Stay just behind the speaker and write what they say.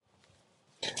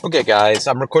Okay, guys,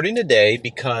 I'm recording today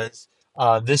because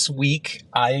this week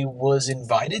I was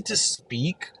invited to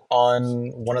speak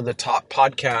on one of the top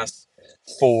podcasts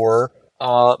for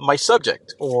my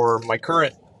subject or my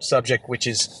current subject, which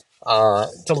is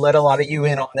to let a lot of you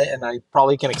in on it, and I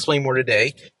probably can explain more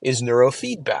today, is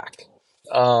neurofeedback.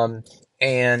 Um,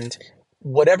 and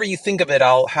whatever you think of it,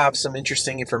 I'll have some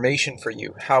interesting information for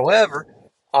you. However,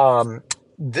 um,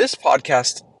 this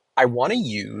podcast I want to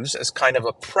use as kind of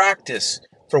a practice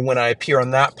for when I appear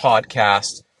on that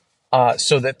podcast,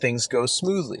 so that things go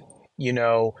smoothly. You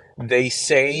know, they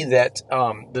say that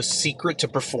the secret to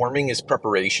performing is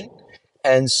preparation.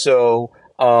 And so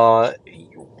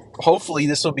hopefully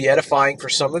this will be edifying for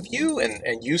some of you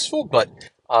and useful. But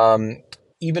um,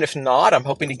 even if not, I'm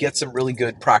hoping to get some really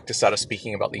good practice out of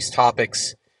speaking about these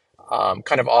topics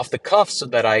kind of off the cuff so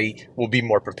that I will be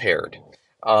more prepared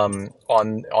on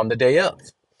the day of.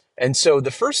 And so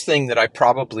the first thing that I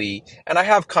probably, and I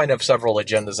have kind of several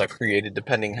agendas I've created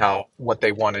depending how what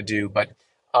they want to do, but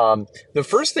the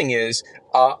first thing is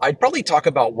I'd probably talk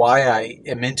about why I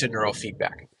am into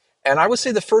neurofeedback. And I would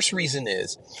say the first reason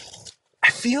is I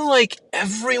feel like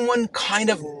everyone kind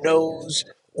of knows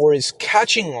or is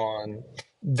catching on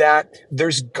that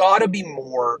there's got to be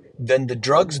more than the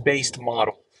drugs based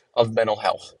model of mental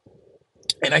health.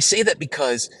 And I say that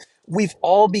because we've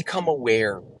all become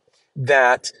aware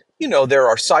that, there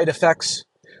are side effects.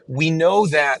 We know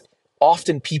that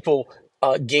often people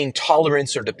gain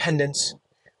tolerance or dependence.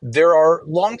 There are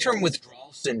long term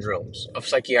withdrawal syndromes of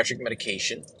psychiatric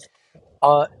medication.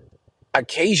 Uh,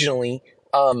 Occasionally,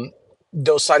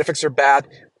 those side effects are bad,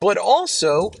 but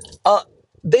also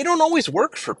they don't always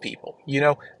work for people.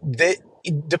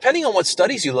 Depending on what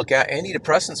studies you look at,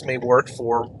 antidepressants may work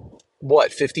for what,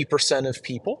 50% of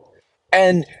people?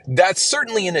 And that's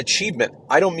certainly an achievement.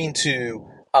 I don't mean to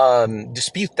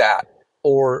dispute that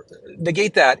or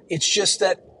negate that. It's just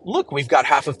that, look, we've got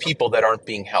half of people that aren't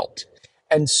being helped.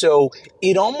 And so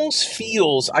it almost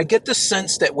feels, I get the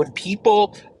sense that when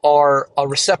people are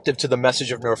receptive to the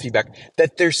message of neurofeedback,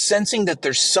 that they're sensing that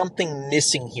there's something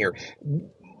missing here.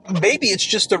 Maybe it's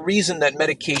just a reason that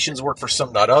medications work for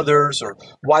some, not others, or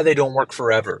why they don't work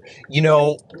forever.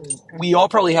 We all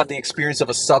probably have the experience of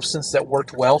a substance that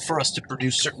worked well for us to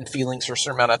produce certain feelings for a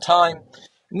certain amount of time.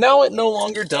 Now it no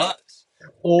longer does.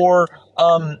 Or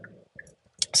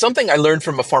something I learned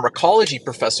from a pharmacology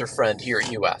professor friend here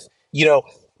at UF.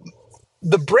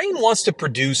 The brain wants to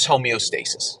produce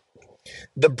homeostasis.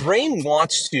 The brain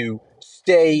wants to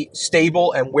stay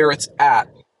stable and where it's at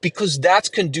because that's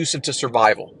conducive to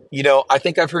survival. I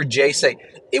think I've heard Jay say,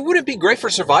 it wouldn't be great for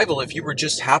survival if you were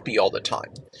just happy all the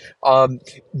time.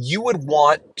 You would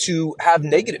want to have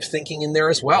negative thinking in there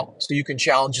as well. So you can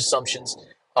challenge assumptions,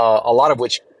 a lot of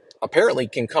which apparently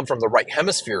can come from the right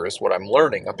hemisphere is what I'm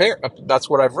learning. That's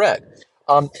what I've read.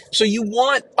 So you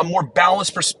want a more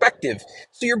balanced perspective.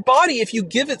 So your body, if you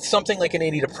give it something like an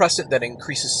antidepressant that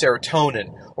increases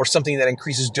serotonin or something that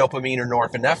increases dopamine or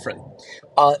norepinephrine,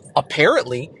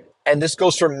 apparently, and this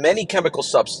goes for many chemical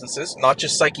substances, not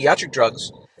just psychiatric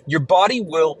drugs, your body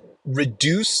will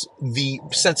reduce the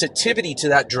sensitivity to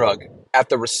that drug at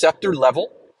the receptor level,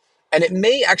 and it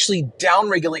may actually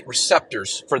downregulate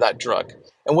receptors for that drug.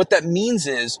 And what that means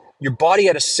is your body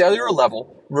at a cellular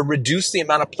level will reduce the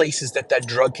amount of places that that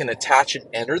drug can attach and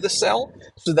enter the cell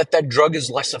so that that drug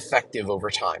is less effective over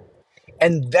time.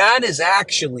 And that is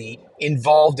actually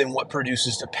involved in what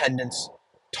produces dependence,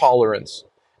 tolerance,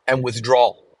 and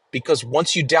withdrawal. Because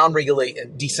once you downregulate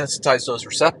and desensitize those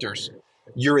receptors,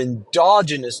 your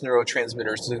endogenous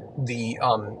neurotransmitters, the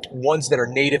ones that are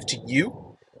native to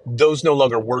you, those no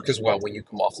longer work as well when you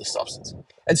come off the substance.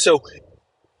 And so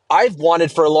I've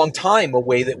wanted for a long time a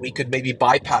way that we could maybe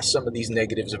bypass some of these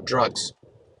negatives of drugs.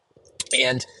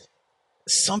 And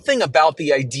something about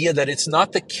the idea that it's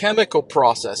not the chemical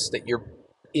process that you're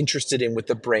interested in with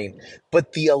the brain,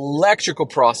 but the electrical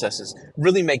processes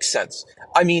really makes sense.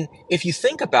 I mean, if you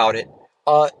think about it,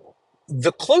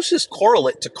 the closest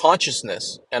correlate to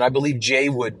consciousness, and I believe Jay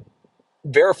would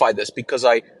verify this because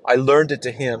I learned it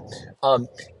to him,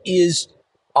 is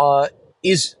uh,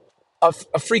 is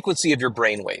a frequency of your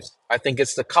brain waves. I think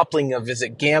it's the coupling of, is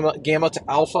it gamma to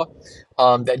alpha,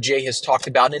 that Jay has talked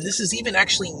about. And this is even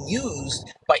actually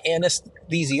used by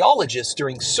anesthesiologists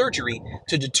during surgery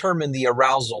to determine the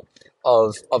arousal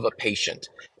of a patient.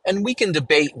 And we can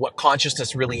debate what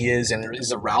consciousness really is, and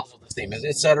is arousal the same as,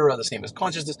 et cetera, the same as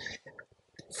consciousness.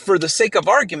 For the sake of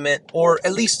argument, or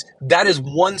at least that is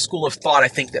one school of thought, I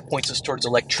think, that points us towards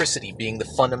electricity being the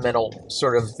fundamental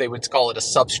sort of, they would call it a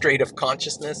substrate of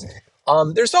consciousness.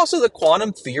 There's also the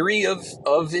quantum theory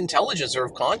of intelligence or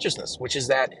of consciousness, which is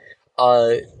that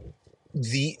uh,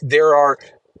 there are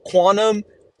quantum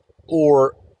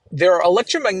or there are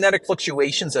electromagnetic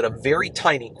fluctuations at a very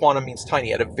tiny, quantum means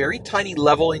tiny, at a very tiny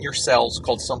level in your cells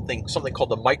called something called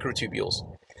the microtubules,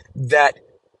 that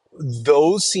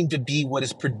those seem to be what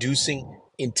is producing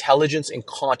intelligence and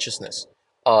consciousness.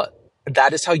 Uh,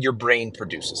 that is how your brain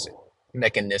produces it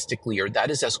mechanistically, or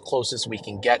that is as close as we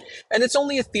can get. And it's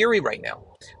only a theory right now.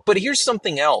 But here's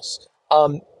something else.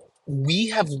 We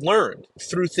have learned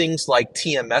through things like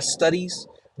TMS studies,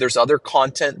 there's other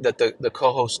content that the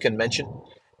co-host can mention.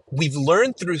 We've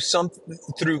learned through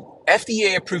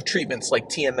FDA approved treatments like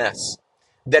TMS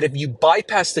that if you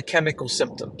bypass the chemical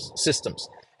systems,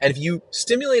 and if you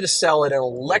stimulate a cell at an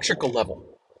electrical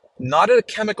level, not at a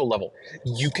chemical level,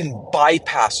 you can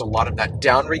bypass a lot of that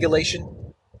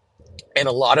downregulation and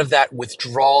a lot of that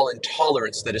withdrawal and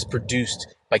tolerance that is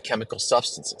produced by chemical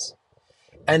substances.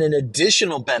 And an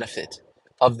additional benefit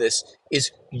of this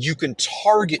is you can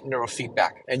target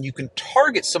neurofeedback, and you can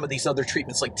target some of these other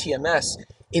treatments like TMS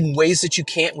in ways that you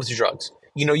can't with drugs.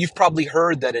 You know, you've probably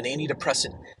heard that an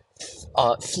antidepressant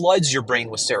floods your brain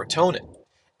with serotonin.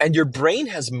 And your brain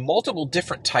has multiple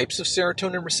different types of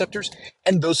serotonin receptors,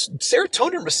 and those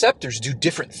serotonin receptors do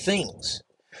different things.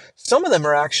 Some of them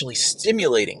are actually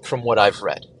stimulating, from what I've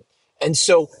read. And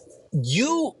so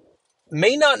you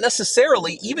may not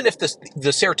necessarily, even if the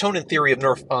serotonin theory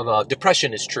of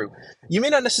depression is true, you may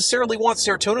not necessarily want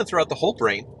serotonin throughout the whole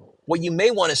brain. What you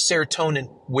may want is serotonin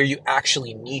where you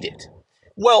actually need it.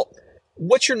 Well,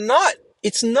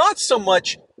 it's not so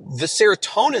much the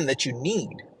serotonin that you need.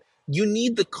 You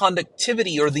need the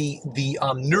conductivity or the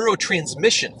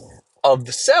neurotransmission of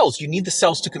the cells. You need the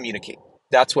cells to communicate.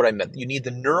 That's what I meant. You need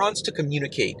the neurons to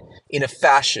communicate in a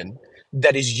fashion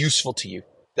that is useful to you,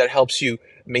 that helps you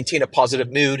maintain a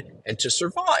positive mood and to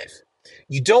survive.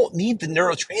 You don't need the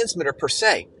neurotransmitter per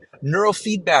se.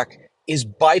 Neurofeedback is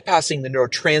bypassing the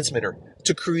neurotransmitter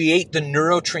to create the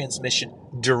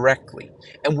neurotransmission directly.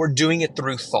 And we're doing it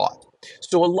through thought.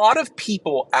 So a lot of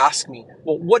people ask me,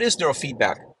 well, what is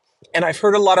neurofeedback? And I've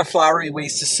heard a lot of flowery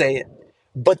ways to say it,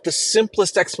 but the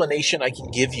simplest explanation I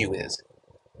can give you is,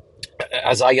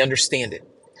 as I understand it,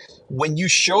 when you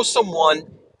show someone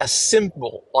a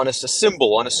symbol on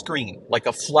a screen, like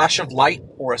a flash of light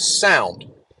or a sound,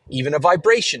 even a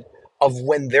vibration, of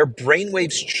when their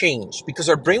brainwaves change, because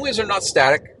our brainwaves are not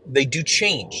static, they do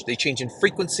change. They change in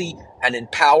frequency and in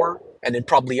power and in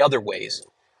probably other ways.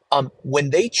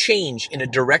 When they change in a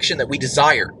direction that we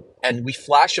desire, and we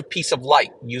flash a piece of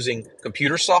light using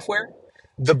computer software,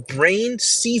 the brain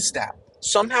sees that.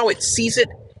 Somehow it sees it.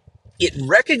 It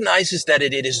recognizes that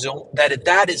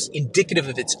that is indicative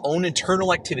of its own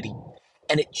internal activity,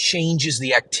 and it changes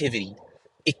the activity.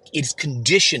 It's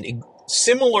conditioned,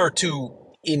 similar to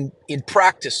in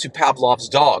practice to Pavlov's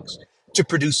dogs, to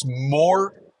produce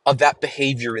more of that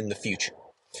behavior in the future.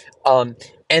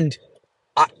 And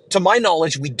to my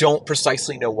knowledge, we don't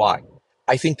precisely know why.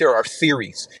 I think there are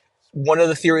theories. One of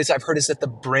the theories I've heard is that the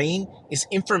brain is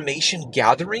information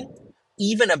gathering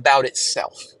even about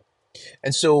itself.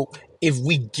 And so if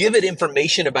we give it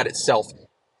information about itself,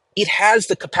 it has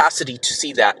the capacity to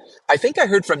see that. I think I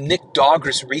heard from Nick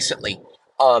Dogres recently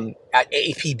at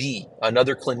AAPB,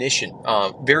 another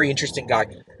clinician, very interesting guy,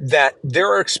 that there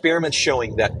are experiments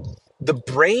showing that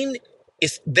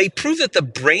they prove that the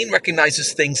brain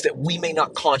recognizes things that we may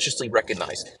not consciously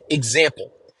recognize.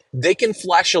 Example, they can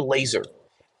flash a laser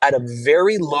at a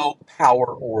very low power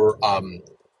or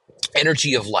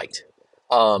energy of light.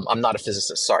 I'm not a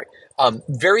physicist, sorry.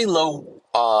 Very low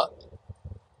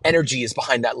energy is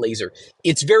behind that laser.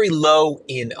 It's very low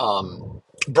in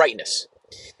brightness.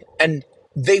 And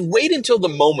they wait until the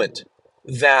moment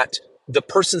that the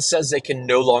person says they can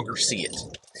no longer see it.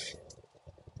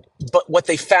 But what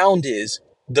they found is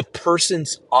the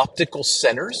person's optical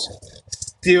centers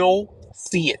still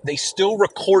see it. They still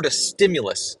record a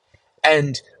stimulus.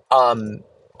 And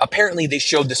apparently they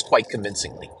showed this quite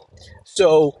convincingly.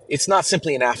 So it's not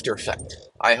simply an after effect.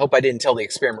 I hope I didn't tell the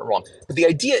experiment wrong. But the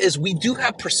idea is we do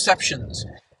have perceptions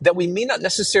that we may not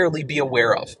necessarily be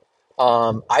aware of.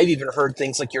 I've even heard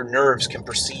things like your nerves can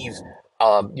perceive,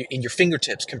 in your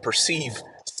fingertips can perceive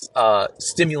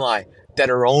stimuli that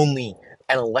are only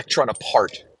an electron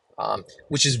apart,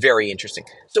 which is very interesting.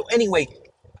 So anyway,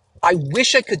 I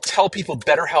wish I could tell people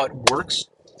better how it works.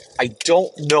 I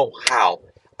don't know how.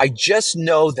 I just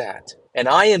know that, and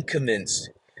I am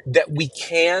convinced that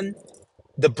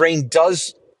the brain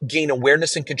does gain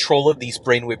awareness and control of these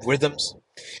brainwave rhythms,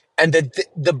 and that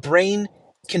the brain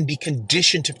can be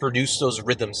conditioned to produce those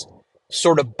rhythms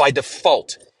sort of by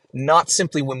default, not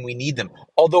simply when we need them.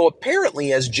 Although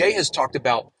apparently, as Jay has talked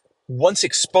about, once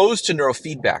exposed to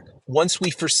neurofeedback, once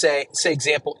we, for say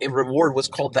example, a reward was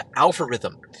called the alpha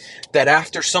rhythm, that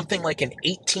after something like an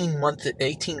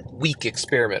 18-week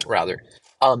experiment rather,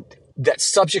 um, that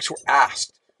subjects were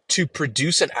asked to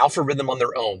produce an alpha rhythm on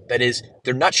their own. That is,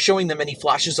 they're not showing them any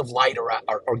flashes of light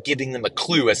or giving them a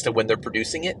clue as to when they're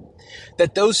producing it,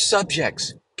 that those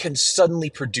subjects can suddenly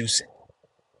produce it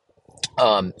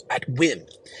at whim.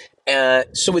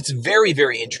 So it's very,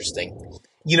 very interesting.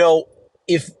 You know,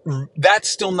 if that's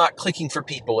still not clicking for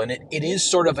people, and it is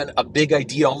sort of a big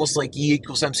idea, almost like E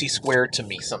equals MC squared to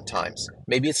me sometimes.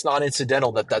 Maybe it's not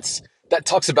incidental that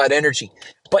talks about energy.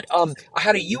 But I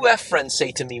had a UF friend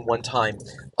say to me one time,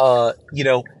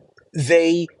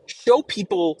 they show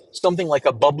people something like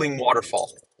a bubbling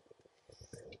waterfall.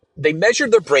 They measure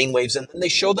their brainwaves and then they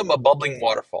show them a bubbling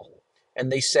waterfall.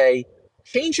 And they say,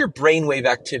 change your brainwave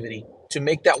activity to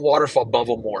make that waterfall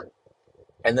bubble more.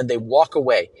 And then they walk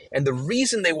away. And the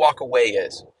reason they walk away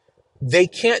is they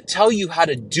can't tell you how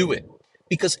to do it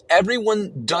because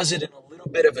everyone does it in a little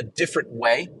bit of a different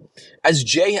way. As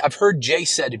Jay, I've heard Jay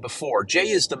said it before. Jay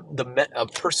is a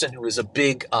person who is a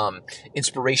big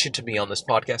inspiration to me on this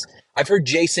podcast. I've heard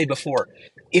Jay say before,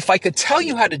 if I could tell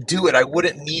you how to do it, I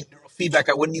wouldn't need neurofeedback.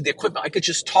 I wouldn't need the equipment. I could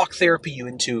just talk therapy you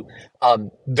into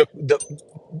the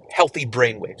healthy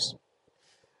brainwaves.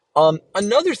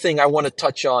 Another thing I want to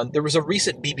touch on, there was a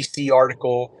recent BBC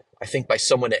article, I think by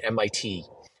someone at MIT,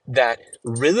 that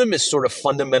rhythm is sort of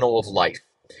fundamental of life.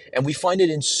 And we find it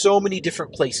in so many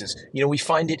different places. You know, we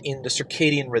find it in the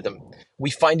circadian rhythm.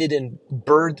 We find it in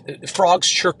frogs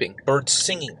chirping, birds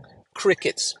singing,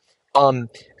 crickets. Um,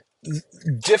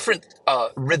 Different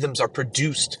rhythms are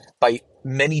produced by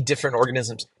many different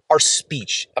organisms. Our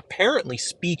speech, apparently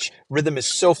speech rhythm is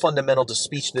so fundamental to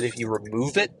speech that if you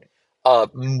remove it,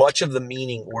 much of the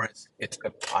meaning, or it's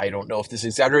I don't know if this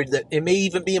is exaggerated, that it may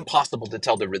even be impossible to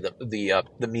tell the rhythm,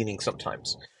 the meaning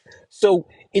sometimes. So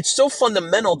it's so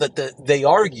fundamental that they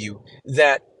argue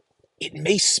that it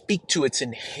may speak to its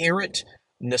inherent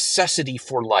necessity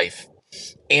for life.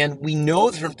 And we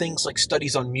know from things like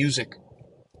studies on music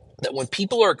that when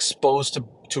people are exposed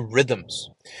to rhythms,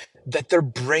 that their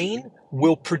brain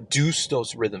will produce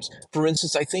those rhythms. For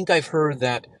instance, I think I've heard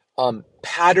that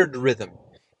patterned rhythm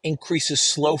increases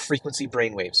slow frequency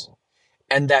brainwaves,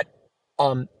 and that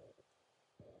um,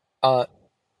 uh,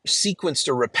 sequenced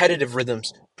or repetitive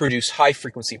rhythms produce high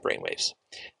frequency brainwaves.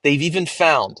 They've even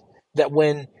found that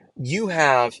when you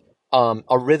have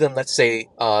a rhythm, let's say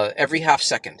every half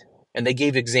second, and they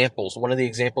gave examples. One of the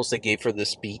examples they gave for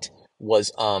this beat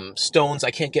was Stones,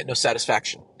 I Can't Get No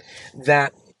Satisfaction.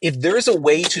 That if there's a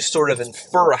way to sort of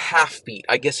infer a half beat,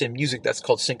 I guess in music that's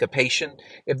called syncopation,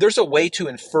 if there's a way to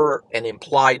infer an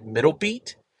implied middle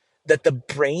beat, that the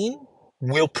brain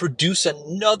will produce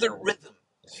another rhythm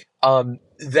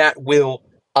that will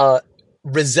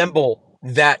resemble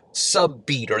that sub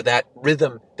beat or that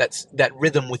rhythm, that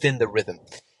rhythm within the rhythm.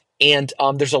 And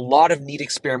there's a lot of neat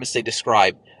experiments they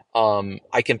describe.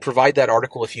 I can provide that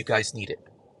article if you guys need it.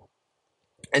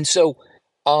 And so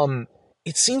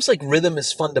it seems like rhythm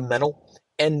is fundamental,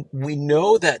 and we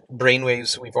know that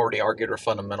brainwaves, we've already argued, are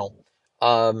fundamental.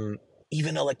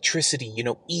 Even electricity,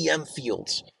 EM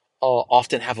fields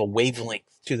often have a wavelength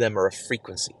to them or a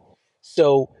frequency.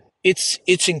 So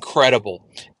it's incredible.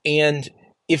 And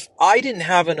if I didn't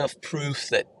have enough proof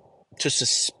that to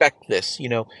suspect this,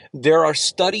 there are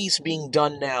studies being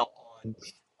done now on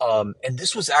and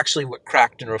this was actually what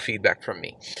cracked neurofeedback from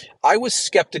me. I was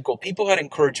skeptical. People had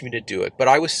encouraged me to do it, but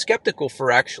I was skeptical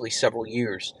for actually several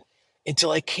years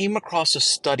until I came across a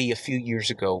study a few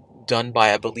years ago done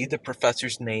by, I believe the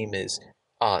professor's name is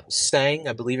Sang.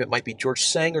 I believe it might be George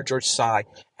Sang or George Tsai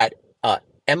at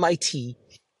MIT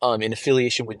in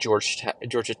affiliation with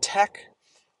Georgia Tech,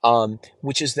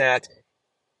 which is that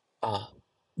uh,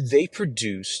 they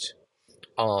produced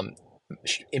um,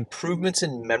 improvements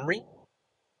in memory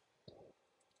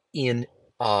in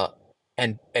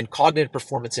and cognitive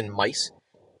performance in mice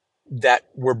that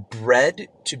were bred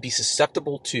to be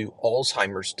susceptible to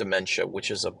Alzheimer's dementia,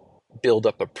 which is a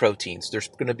buildup of proteins. There's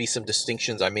going to be some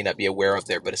distinctions I may not be aware of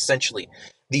there, but essentially,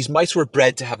 these mice were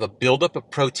bred to have a buildup of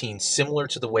proteins similar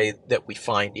to the way that we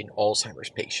find in Alzheimer's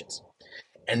patients.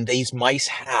 And these mice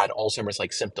had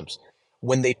Alzheimer's-like symptoms.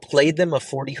 When they played them a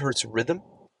 40 hertz rhythm,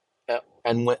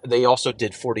 and when they also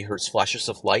did 40 hertz flashes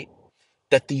of light,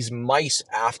 that these mice,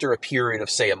 after a period of,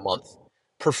 say, a month,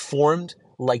 performed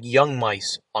like young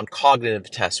mice on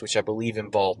cognitive tests, which I believe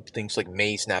involved things like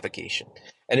maze navigation.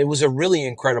 And it was a really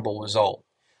incredible result.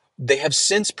 They have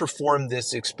since performed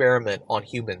this experiment on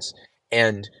humans,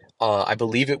 and I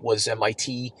believe it was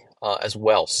MIT as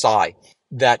well, Psi,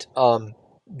 that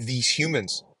these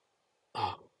humans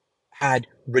uh, had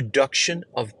reduction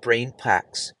of brain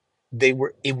plaques.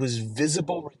 It was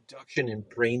visible reduction in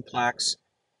brain plaques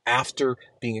after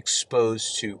being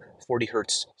exposed to 40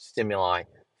 hertz stimuli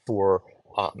for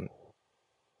um,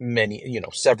 many,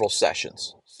 several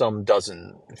sessions, some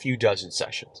dozen, a few dozen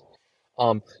sessions.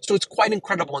 So it's quite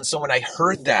incredible. And so when I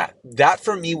heard that, that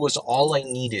for me was all I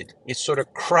needed. It sort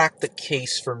of cracked the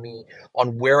case for me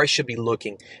on where I should be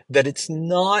looking, that it's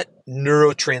not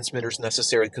neurotransmitters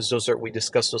necessarily, because we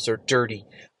discussed, those are dirty.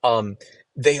 Um,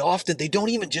 they don't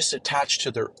even just attach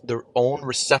to their own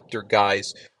receptor,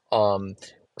 guys. Um,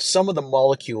 some of the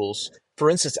molecules, for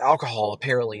instance, alcohol,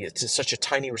 apparently it's such a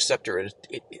tiny receptor, a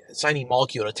tiny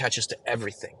molecule, it attaches to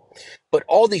everything. But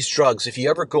all these drugs, if you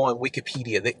ever go on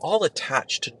Wikipedia, they all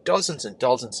attach to dozens and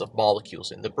dozens of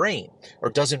molecules in the brain, or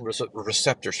dozen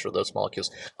receptors for those molecules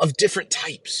of different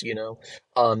types,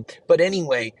 But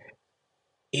anyway,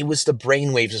 it was the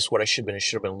brain waves is what I should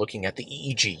have been looking at, the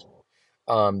EEG.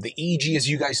 The EEG, as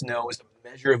you guys know, is a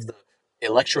measure of the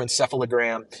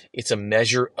electroencephalogram. It's a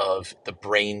measure of the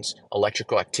brain's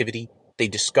electrical activity. They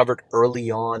discovered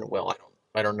early on, well,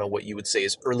 I don't know what you would say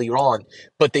is earlier on,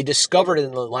 but they discovered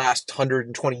in the last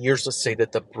 120 years, let's say,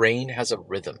 that the brain has a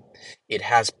rhythm. It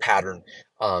has pattern,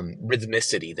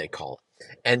 rhythmicity, they call it.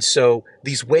 And so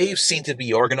these waves seem to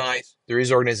be organized. There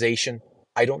is organization.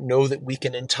 I don't know that we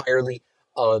can entirely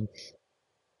um,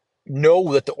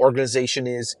 know that the organization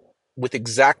is with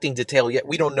exacting detail yet.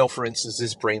 We don't know, for instance,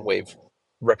 this brainwave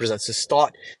represents this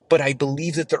thought, but I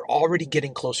believe that they're already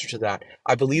getting closer to that.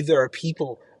 I believe there are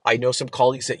people, I know some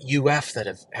colleagues at UF that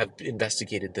have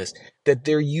investigated this, that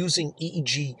they're using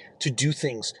EEG to do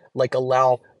things like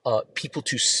allow people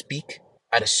to speak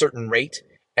at a certain rate.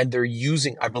 And they're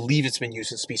using, I believe it's been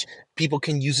used in speech. People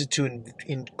can use it to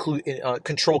include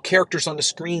control characters on the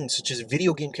screen, such as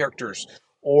video game characters,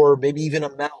 or maybe even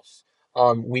a mouse.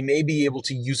 We may be able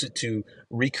to use it to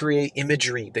recreate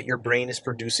imagery that your brain is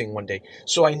producing one day.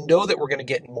 So I know that we're going to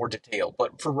get in more detail,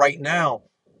 but for right now,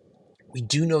 we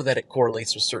do know that it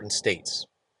correlates with certain states.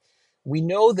 We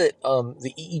know that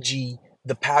the EEG,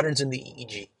 the patterns in the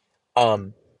EEG,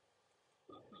 um,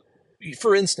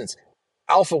 for instance,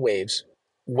 alpha waves,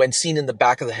 when seen in the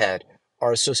back of the head,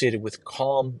 are associated with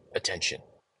calm attention.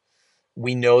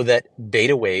 We know that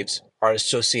beta waves are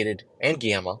associated, and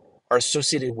gamma, are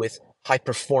associated with high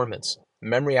performance,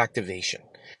 memory activation.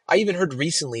 I even heard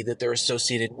recently that they're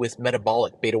associated with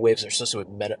metabolic. Beta waves are associated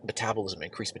with metabolism,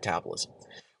 increased metabolism.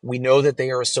 We know that they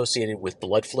are associated with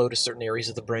blood flow to certain areas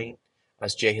of the brain.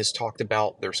 As Jay has talked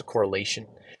about, there's a correlation.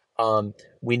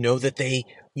 We know that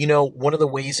one of the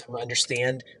ways I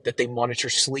understand that they monitor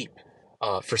sleep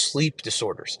for sleep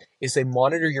disorders is they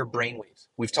monitor your brainwaves.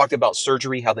 We've talked about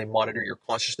surgery, how they monitor your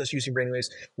consciousness using brainwaves.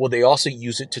 Well, they also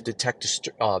use it to detect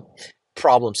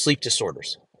sleep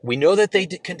disorders. We know that they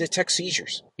can detect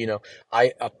seizures.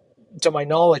 I, to my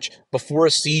knowledge, before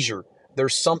a seizure,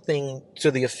 there's something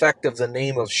to the effect of the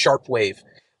name of sharp wave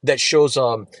that shows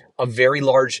a very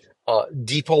large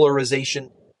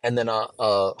depolarization and then a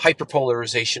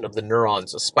hyperpolarization of the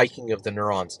neurons, a spiking of the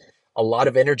neurons, a lot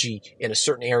of energy in a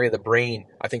certain area of the brain.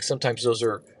 I think sometimes those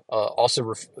are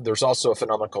there's also a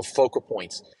phenomenon called focal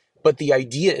points, but the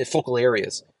idea is focal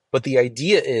areas. But the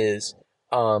idea is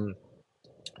um,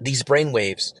 these brain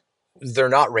waves, they're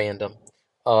not random.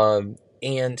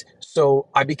 And so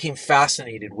I became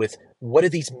fascinated with what do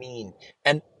these mean?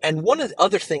 And one of the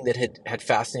other thing that had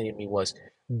fascinated me was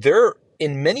there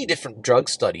in many different drug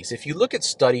studies, if you look at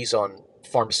studies on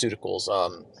pharmaceuticals,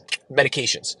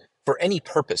 medications for any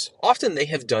purpose, often they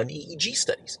have done EEG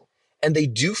studies. And they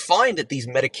do find that these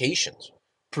medications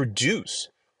produce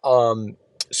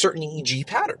certain EEG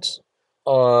patterns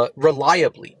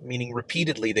reliably, meaning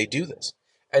repeatedly they do this.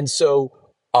 And so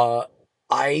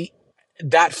I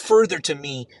that further to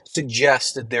me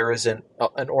suggests that there is an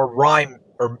or rhyme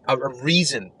or a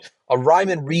reason, a rhyme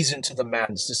and reason to the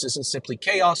madness. This isn't simply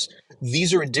chaos.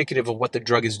 These are indicative of what the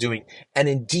drug is doing. And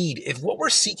indeed, if what we're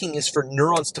seeking is for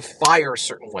neurons to fire a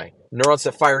certain way, neurons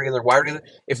that fire together, wire together,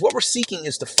 if what we're seeking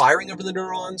is the firing of the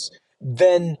neurons,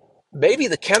 then maybe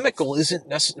the chemical isn't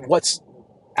necessarily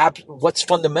what's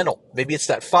fundamental. Maybe it's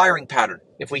that firing pattern.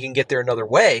 If we can get there another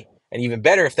way, and even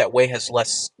better if that way has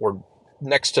less or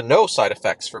next to no side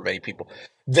effects for many people,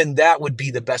 then that would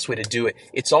be the best way to do it.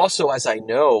 It's also, as I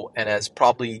know, and as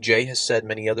probably Jay has said,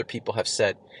 many other people have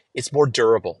said, it's more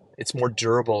durable. It's more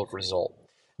durable of result.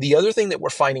 The other thing that we're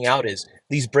finding out is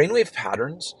these brainwave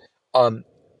patterns, um,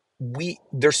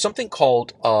 there's something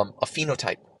called a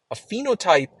phenotype. A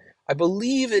phenotype, I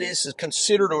believe it is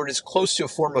considered or it is close to a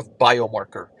form of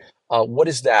biomarker. What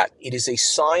is that? It is a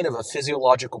sign of a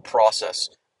physiological process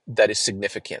that is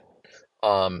significant.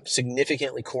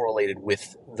 significantly correlated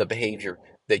with the behavior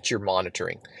that you're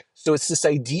monitoring. So it's this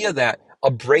idea that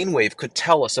a brainwave could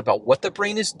tell us about what the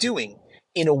brain is doing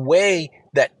in a way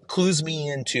that clues me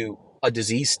into a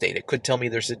disease state. It could tell me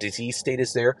there's a disease state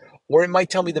is there, or it might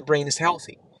tell me the brain is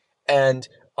healthy. And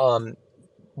um,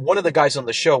 one of the guys on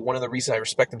the show, one of the reasons I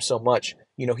respect him so much,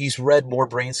 he's read more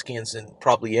brain scans than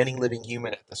probably any living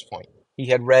human at this point. He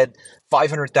had read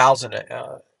 500,000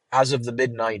 as of the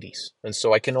mid 90s. And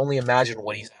so I can only imagine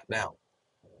what he's at now.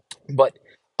 But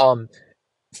um,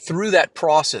 through that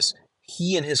process,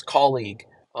 he and his colleague,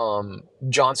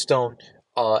 John Stone,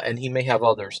 and he may have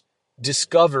others,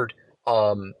 discovered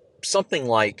something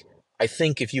like, I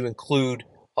think if you include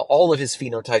all of his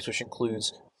phenotypes, which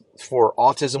includes for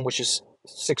autism, which is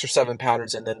 6 or 7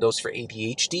 patterns, and then those for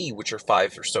ADHD, which are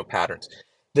 5 or so patterns,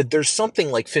 that there's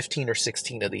something like 15 or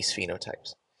 16 of these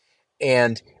phenotypes.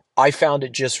 And I found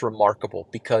it just remarkable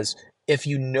because if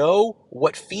you know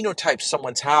what phenotype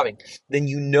someone's having, then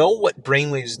you know what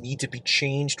brainwaves need to be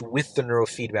changed with the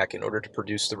neurofeedback in order to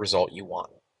produce the result you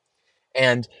want.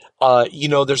 And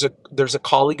there's a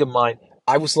colleague of mine.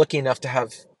 I was lucky enough to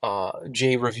have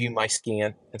Jay review my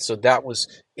scan, and so that was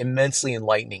immensely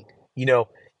enlightening. You know,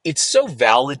 it's so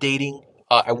validating.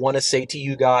 I want to say to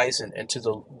you guys and to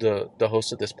the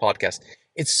host of this podcast,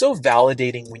 it's so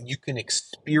validating when you can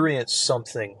experience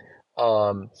something,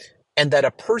 um, and that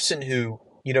a person who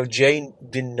Jay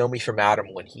didn't know me from Adam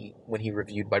when he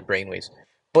reviewed my brainwaves,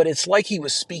 but it's like he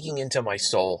was speaking into my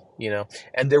soul.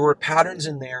 And there were patterns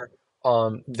in there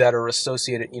that are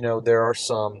associated. There are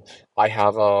some. I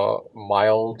have a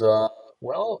mild.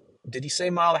 Well, did he say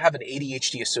mild? I have an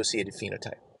ADHD associated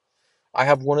phenotype. I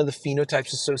have one of the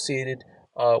phenotypes associated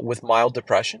with mild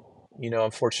depression.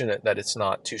 I'm fortunate that it's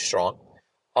not too strong.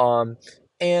 Um,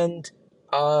 and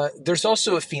there's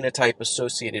also a phenotype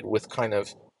associated with kind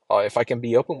of, if I can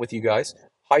be open with you guys,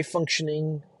 high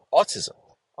functioning autism.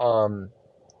 Um,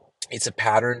 it's a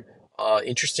pattern,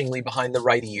 interestingly, behind the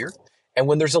right ear. And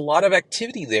when there's a lot of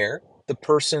activity there, the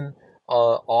person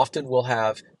often will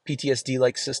have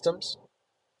PTSD-like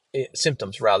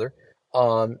symptoms rather,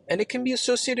 and it can be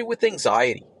associated with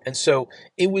anxiety. And so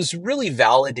it was really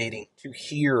validating to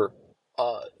hear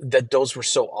that those were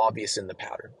so obvious in the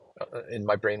pattern in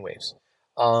my brainwaves.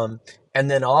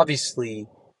 And then obviously,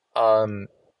 um,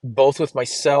 both with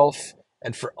myself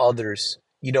and for others,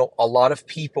 a lot of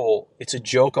people, it's a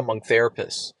joke among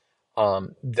therapists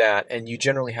and you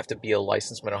generally have to be a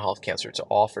licensed mental health counselor to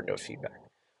offer no feedback.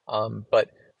 But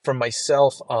for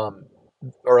myself,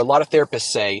 or a lot of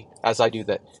therapists say, as I do,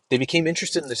 that they became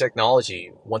interested in the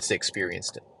technology once they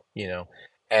experienced it,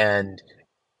 and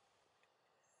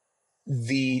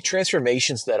the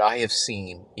transformations that I have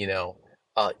seen,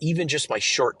 even just my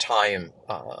short time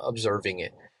observing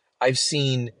it, I've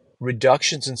seen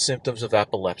reductions in symptoms of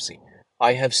epilepsy.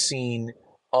 I have seen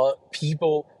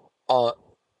people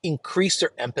increase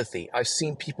their empathy. I've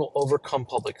seen people overcome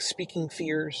public speaking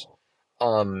fears.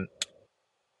 Um,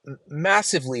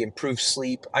 Massively improve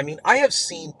sleep. I mean, I have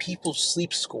seen people's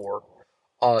sleep score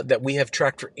that we have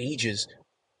tracked for ages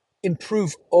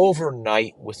improve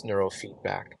overnight with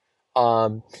neurofeedback.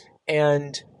 Um,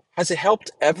 and has it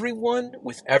helped everyone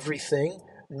with everything?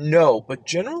 No, but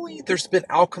generally, there's been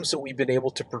outcomes that we've been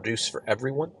able to produce for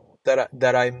everyone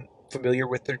that I'm familiar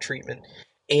with their treatment.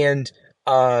 And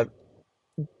uh,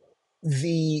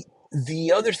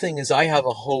 the other thing is I have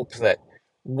a hope that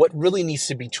what really needs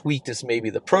to be tweaked is maybe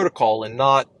the protocol and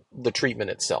not the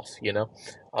treatment itself,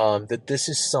 that this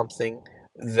is something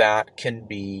that can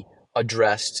be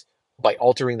addressed by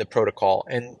altering the protocol.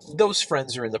 And those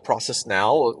friends are in the process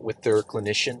now with their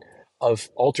clinician of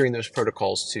altering those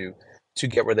protocols to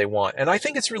get where they want. And I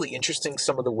think it's really interesting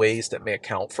some of the ways that may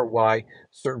account for why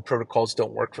certain protocols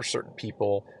don't work for certain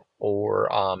people, or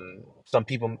some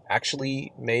people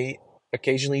actually may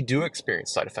occasionally do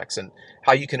experience side effects, and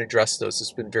how you can address those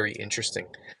has been very interesting.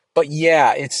 But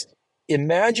yeah,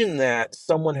 imagine that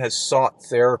someone has sought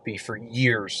therapy for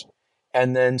years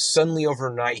and then suddenly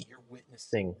overnight you're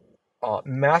witnessing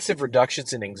massive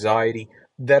reductions in anxiety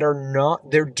that are not,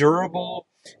 they're durable,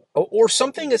 or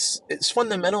something as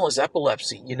fundamental as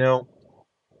epilepsy.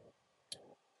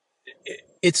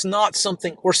 It's not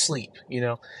something, or sleep.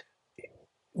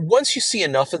 Once you see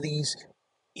enough of these,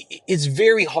 it's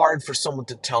very hard for someone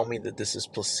to tell me that this is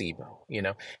placebo.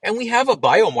 And we have a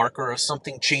biomarker of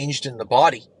something changed in the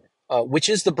body, which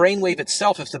is the brainwave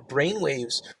itself. If the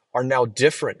brainwaves are now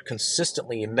different,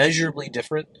 consistently, immeasurably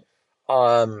different,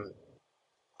 um,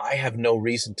 I have no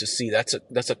reason to see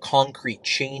that's a concrete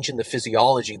change in the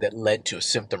physiology that led to a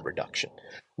symptom reduction,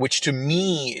 which to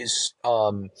me is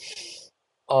and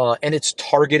it's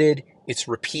targeted, it's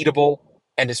repeatable,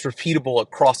 and it's repeatable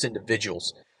across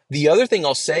individuals. The other thing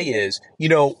I'll say is,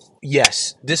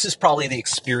 yes, this is probably the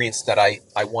experience that I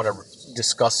want to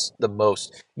discuss the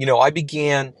most. I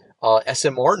began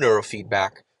SMR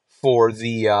neurofeedback for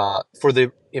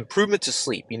the improvement to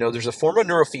sleep. There's a form of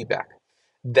neurofeedback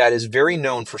that is very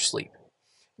known for sleep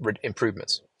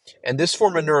improvements, and this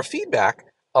form of neurofeedback,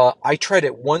 I tried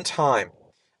it one time.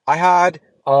 I had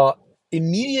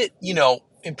immediate,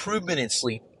 improvement in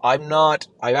sleep.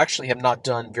 I actually have not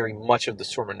done very much of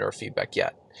this form of neurofeedback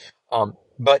yet.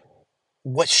 But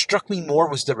what struck me more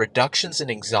was the reductions in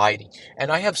anxiety.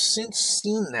 And I have since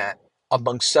seen that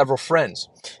among several friends.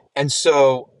 And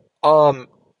so,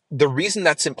 the reason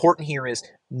that's important here is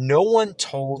no one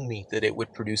told me that it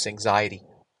would produce anxiety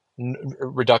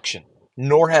reduction,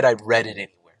 nor had I read it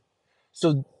anywhere.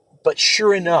 So, but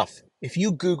sure enough, if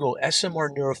you Google SMR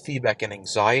neurofeedback and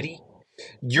anxiety,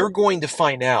 you're going to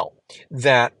find out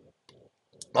that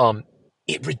um,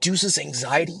 it reduces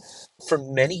anxiety for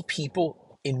many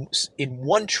people in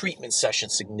one treatment session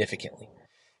significantly.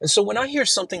 And so when I hear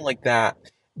something like that,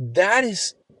 that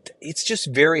is it's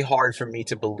just very hard for me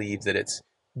to believe that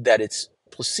it's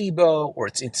placebo or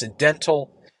it's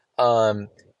incidental. Um,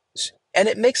 and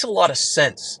it makes a lot of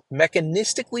sense.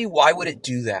 Mechanistically, why would it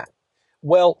do that?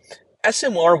 Well,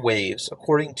 SMR waves,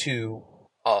 according to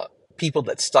uh, people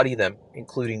that study them,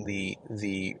 including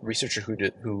the researcher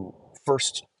who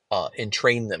first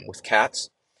entrained them with cats,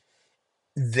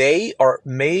 they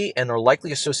may and are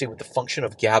likely associated with the function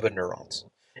of GABA neurons.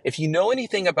 If you know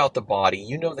anything about the body,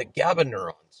 you know that GABA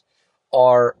neurons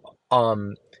are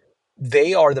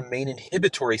they are the main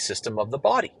inhibitory system of the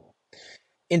body.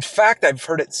 In fact, I've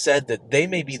heard it said that they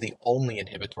may be the only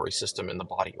inhibitory system in the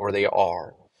body, or they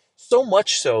are. So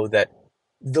much so that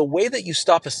the way that you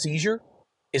stop a seizure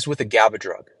is with a GABA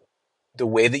drug. The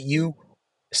way that you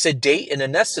sedate and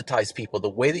anesthetize people, the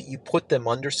way that you put them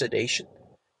under sedation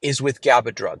is with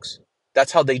GABA drugs.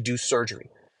 That's how they do surgery.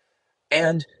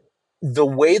 And the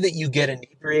way that you get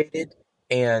inebriated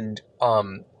and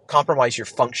compromise your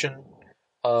function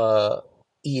uh,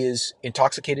 is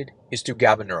intoxicated is through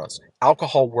GABA neurons.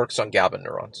 Alcohol works on GABA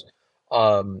neurons,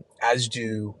 as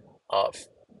do uh,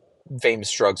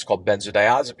 famous drugs called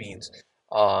benzodiazepines.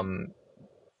 Um,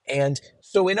 and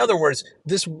so, in other words,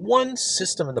 this one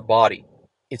system in the body,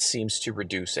 it seems to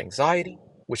reduce anxiety,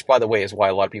 which, by the way, is why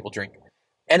a lot of people drink.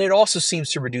 And it also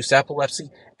seems to reduce epilepsy,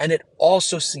 and it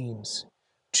also seems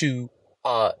to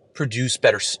produce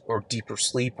better or deeper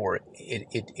sleep, or it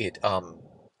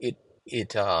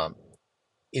it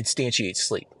instantiates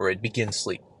sleep, or it begins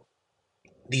sleep.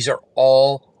 These are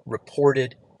all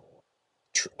reported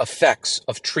effects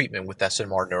of treatment with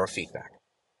SMR neurofeedback.